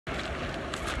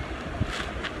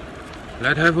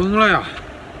来台风了呀！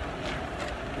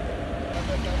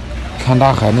看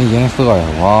大海那颜色呀，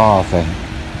哇塞！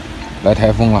来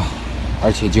台风了，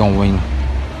而且降温了。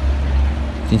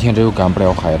今天这又赶不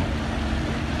了海了。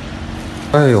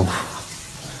哎呦，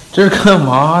这是干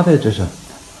嘛的？这是？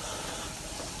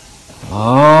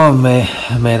啊，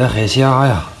买的海虾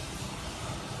呀，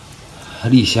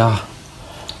丽虾。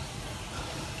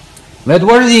买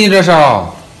多少斤这是？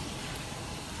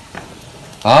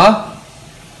啊？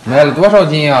买了多少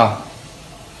斤呀？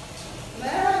买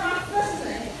了40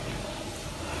斤，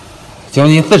将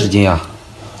近40斤呀。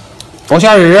包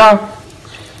虾仁啊？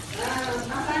拿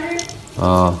3仁。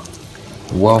啊，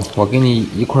我给你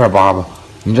一块扒吧，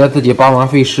你这自己扒完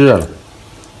费事了。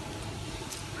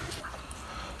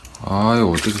哎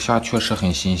呦，这个虾确实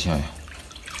很新鲜呀。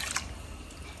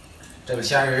这个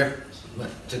虾仁，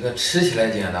这个吃起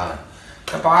来简单，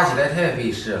这扒起来太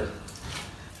费事了。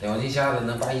2斤虾子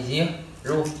能扒1斤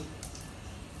肉。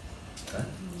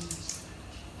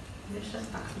没事，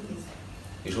大意思。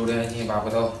一手2斤扒不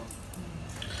到。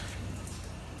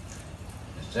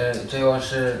这要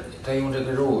是再用这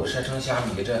个肉晒成虾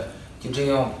米，就这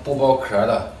样不剥壳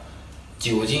的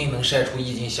，9斤能晒出1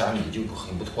斤虾米就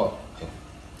很不错了。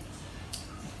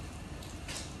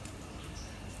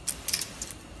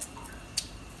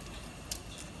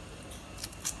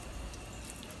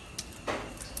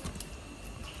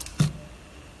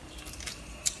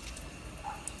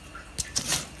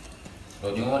老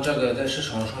娘这个在市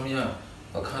场上面，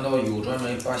我看到有专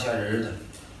门扒虾仁的，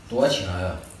多少钱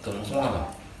呀？怎么算的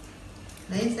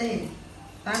1斤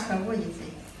，3块5一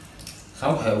斤。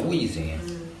3块5一斤。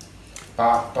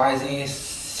扒一斤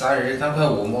虾仁3块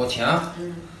5毛钱。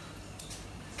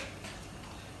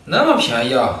那么便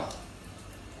宜啊？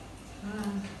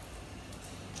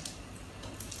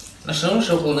那什么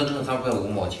时候能挣3块5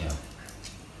毛钱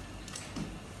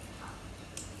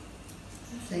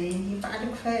？1扒就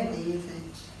快了1斤。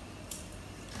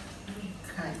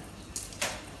看。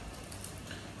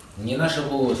你那时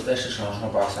候在市场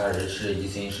上扒虾仁是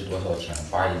1斤是多少钱？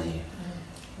扒1斤？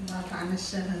我扒那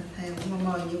时候才5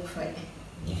毛1块。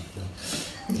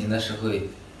你那时候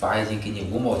扒1斤给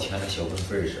你5毛钱的小本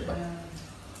分是吧？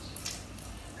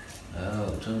哎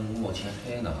呦，挣5毛钱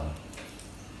太难了。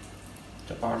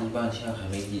这扒了一半天还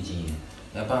没1斤，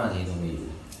连半斤都没有。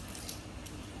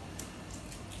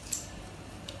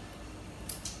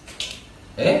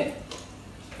哎，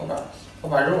我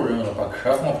把肉扔了，把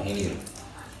壳放盆里了。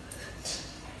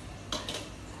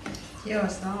要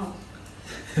上。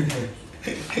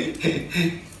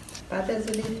把在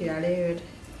这里卷来的。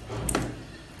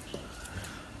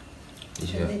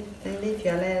等你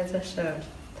卷来这是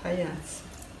他愿吃。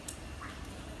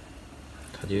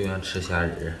他就愿吃虾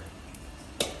仁。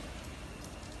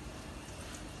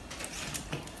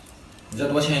你这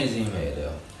多少钱1斤买的呀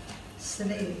10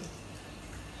来。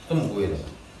这么贵的？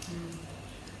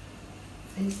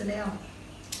分质量。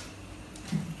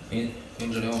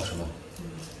分质量是吧？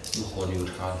有好的有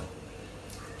差的。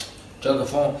这个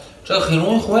很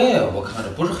容易坏呀，我看着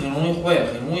不是很容易坏，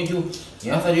很容易就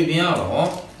颜色就变了啊。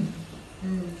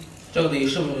这个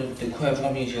是不是得快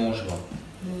放冰箱是吧？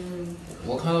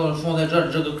我看到放在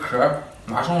这个壳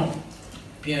马上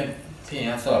变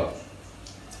颜色了。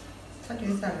它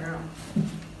就在这儿。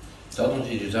这东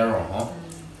西就这样啊。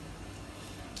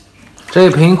这一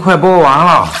盆快包完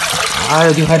了，哎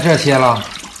呀，就还这些了。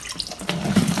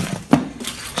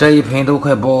这一盆都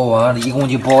快包完了，一共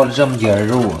就包了这么点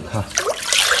肉，看，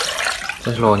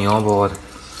这是老娘包的，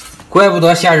怪不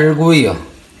得虾仁贵呀，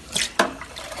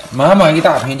满满一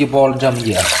大盆就包了这么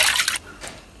点。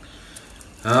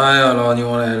哎呀，老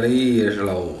娘来累死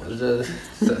了，我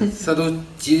这都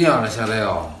几点了现在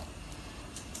啊？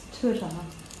瞅啥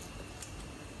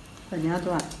？4点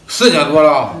多。4点多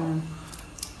了。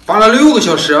扒了6个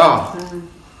小时啊。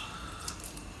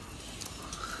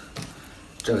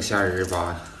这个虾仁扒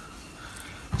的，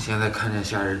现在看见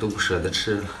虾仁都不舍得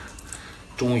吃了。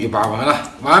终于扒完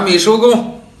了，完美收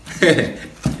工。嘿嘿，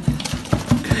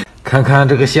看看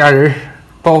这个虾仁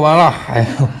包完了，哎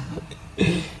呦，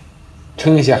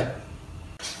称一下。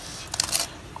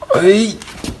哎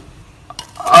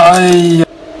呀，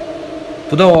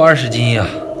不到20斤呀，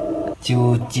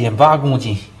就减8公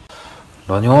斤。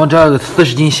老娘这个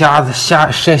40斤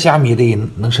晒虾米得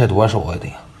能晒多少啊？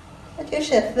得。那就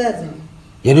晒4斤。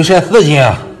也就晒4斤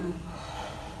啊。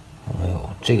哎呦，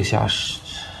这个虾是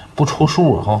不出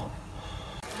数哈。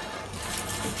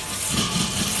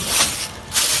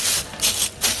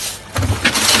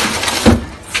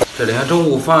这连中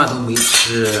午饭都没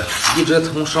吃，一直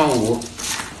从上午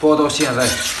包到现在。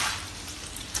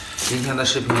今天的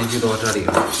视频就到这里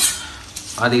了，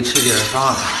俺得吃点饭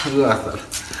了，饿死了。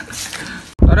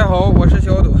大家好，我是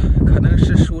小斗。可能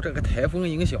是受这个台风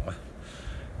影响啊，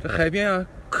这海边啊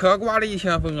可刮了一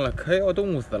天风了，可要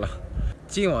冻死了。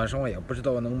今晚上也不知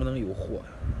道能不能有货。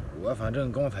我反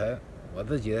正刚才我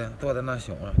自己坐在那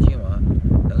想了，今晚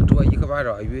能捉一个八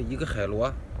爪鱼，一个海螺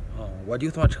啊，我就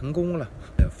算成功了。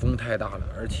风太大了，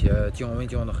而且降温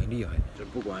降得很厉害。这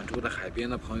不管住在海边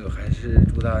的朋友，还是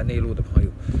住在内陆的朋友，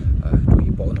注意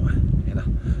保暖，真的。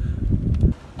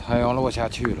太阳落下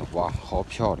去了，哇，好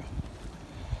漂亮！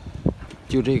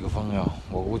就这个风呀，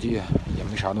我估计也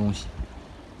没啥东西。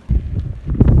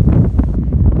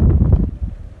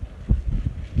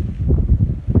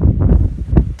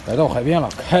来到海边了，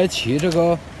开启这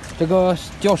个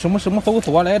叫什么搜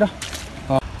索来着？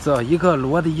啊，这一个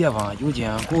螺的夜晚有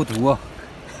点孤独，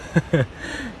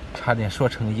差点说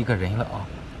成一个人了啊！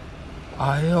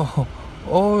哎呦，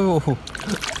哦呦，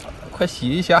快洗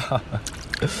一下！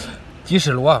鸡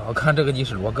屎螺，我看这个鸡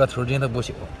屎螺个头真的不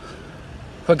小，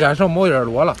快赶上猫眼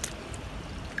螺了。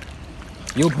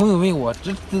有朋友问我，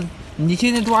你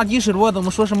现在抓鸡屎螺怎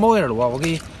么说是猫眼螺？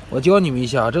我教你们一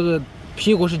下，这个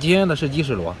屁股是尖的是鸡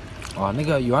屎螺啊，那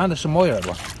个圆的是猫眼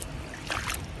螺。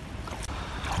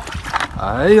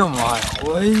哎呀妈呀！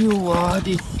哎呦我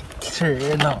的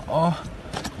天呐啊！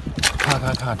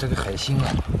看这个海星啊！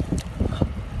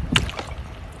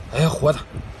哎呀，活的！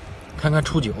看看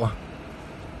触角啊！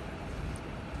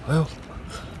哎呦，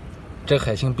这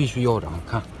海星必须要着，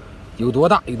看有多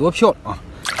大，有多漂亮啊！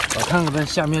我看看咱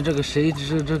下面这个谁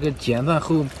是这个点赞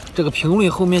后这个评论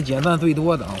后面点赞最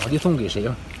多的啊，我就送给谁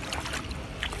了。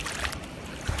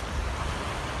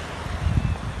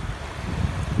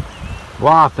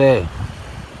哇塞，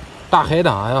大海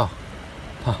胆呀！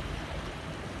看，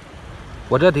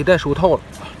我这得戴手套了，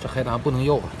这海胆不能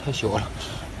要啊，太小了。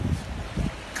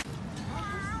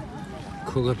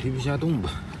扣个皮皮虾洞吧。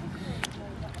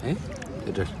哎，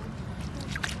在这里。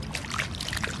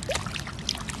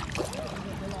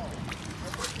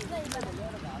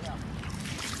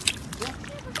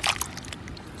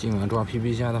今晚抓皮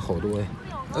皮虾的好多呀！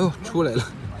哎呦，出来了！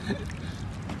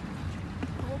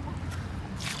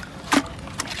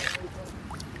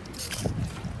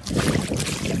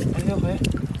哎呦嘿！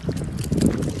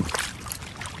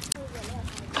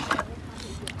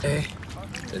哎，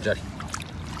在这里。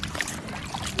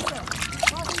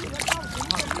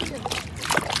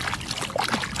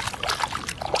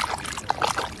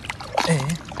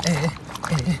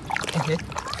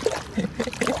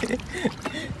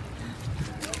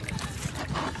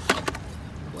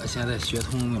我现在学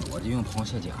通了，我就用螃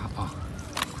蟹夹啊！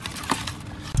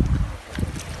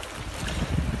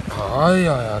哎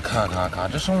呀，看，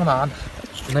这上哪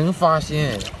能发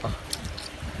现啊？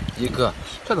一个，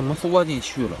这怎么缩进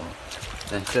去了？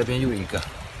哎，这边又一个，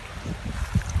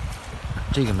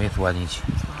这个没缩进去，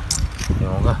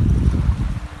两个，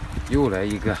又来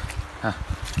一个，看。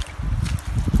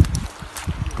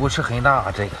不是很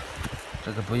大，这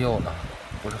个不要了，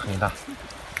不是很大。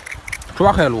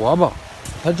抓海螺吧，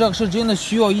它这个是真的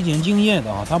需要一点经验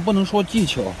的啊，它不能说技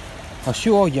巧，它需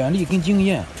要眼力跟经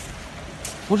验，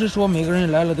不是说每个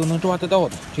人来了都能抓得到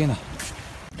的，真的。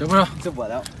直播上直播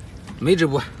的，没直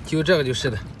播，就这个就是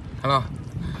的，看了。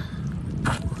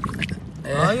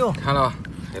哎呦，看了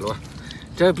海螺，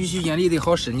这必须眼力得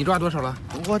好使。你抓多少了？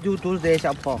我就都是在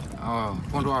下跑。啊，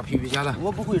光抓皮皮虾的。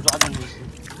我不会抓东西。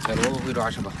海螺不会抓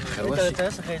是吧？海螺这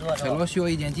是海螺。海螺需要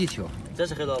一点技巧。这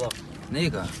是海螺吧？那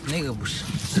个不是。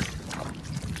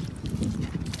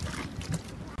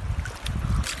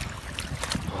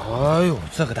哎呦，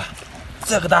这个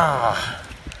大，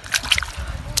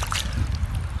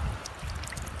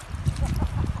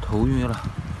头晕了，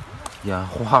眼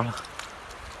花了。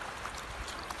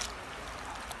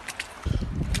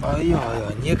哎呀，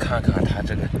你看看他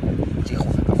这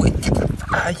会，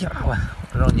哎呀，我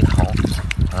让你逃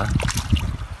啊！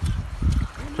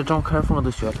这张开缝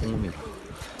都学聪明了。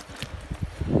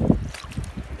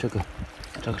这个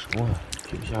什么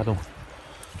皮皮虾洞？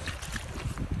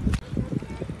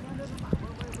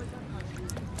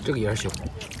这个也是小。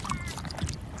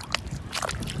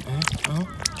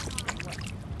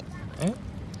哎，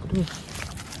不对，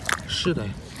是的。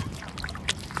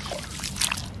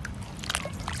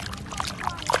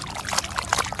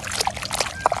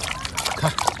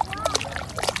看，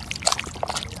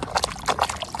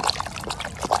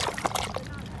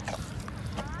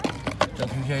这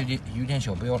皮皮虾有点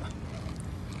小标了。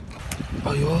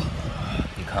哎呦，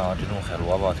你看啊，这种海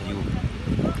螺吧，它就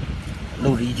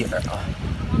露着一截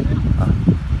啊，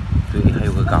嘴里还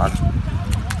有个嘎子。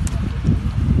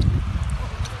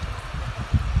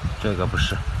这个不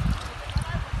是，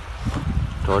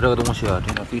找这个东西啊，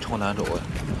真的非常难找啊。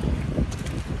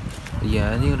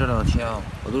眼睛这两天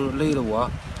我都是累的我，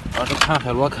当时看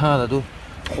海螺看的都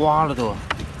花了都。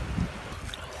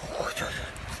我就是，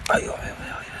哎呦！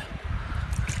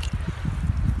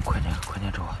快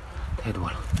点找啊，太多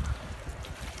了。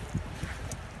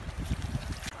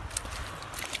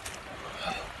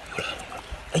哎呦，又来了！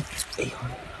哎呀！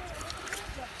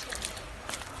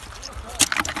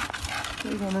这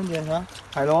个能点啥？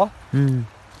海螺？嗯。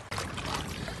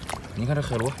你看这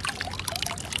海螺。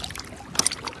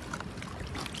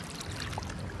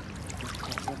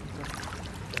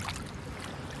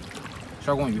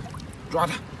 沙光鱼，抓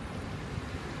它！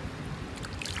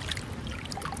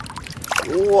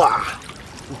哇，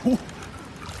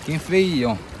跟飞一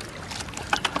样。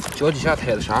脚底下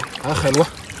踩的啥？还有海螺，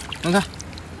看看，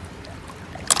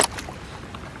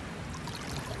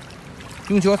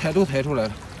用脚踩都踩出来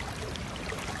了。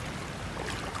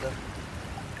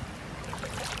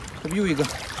这不又一个？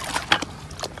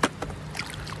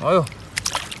哎呦！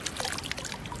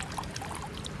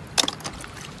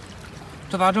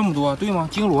 这咋这么多？对吗？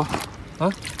金螺，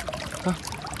啊，看，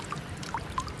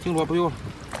金螺不要了。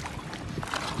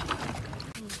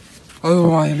哎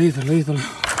呦妈呀，累死了，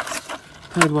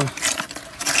太多了。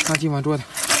看今晚捉的，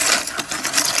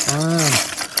哎，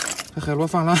这海螺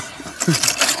泛滥，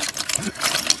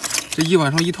这一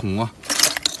晚上1桶啊，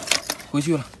回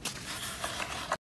去了。